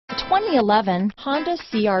2011 Honda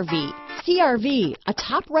CR-V. CR-V, a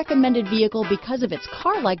top recommended vehicle because of its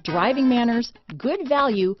car-like driving manners, good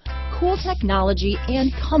value, cool technology,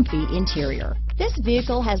 and comfy interior. This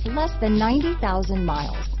vehicle has less than 90,000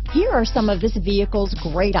 miles. Here are some of this vehicle's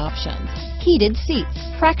great options: heated seats,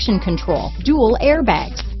 traction control, dual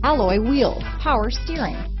airbags, alloy wheels, power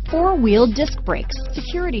steering, four-wheel disc brakes,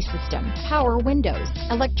 security system, power windows,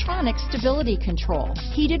 electronic stability control,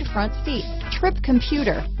 heated front seats, trip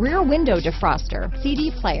computer, rear window defroster,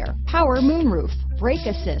 CD player, power moonroof, brake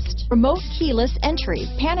assist, remote keyless entry,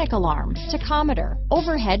 panic alarm, tachometer,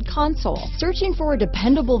 overhead console. Searching for a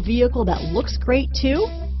dependable vehicle that looks great too?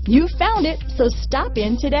 You found it, so stop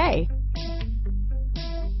in today.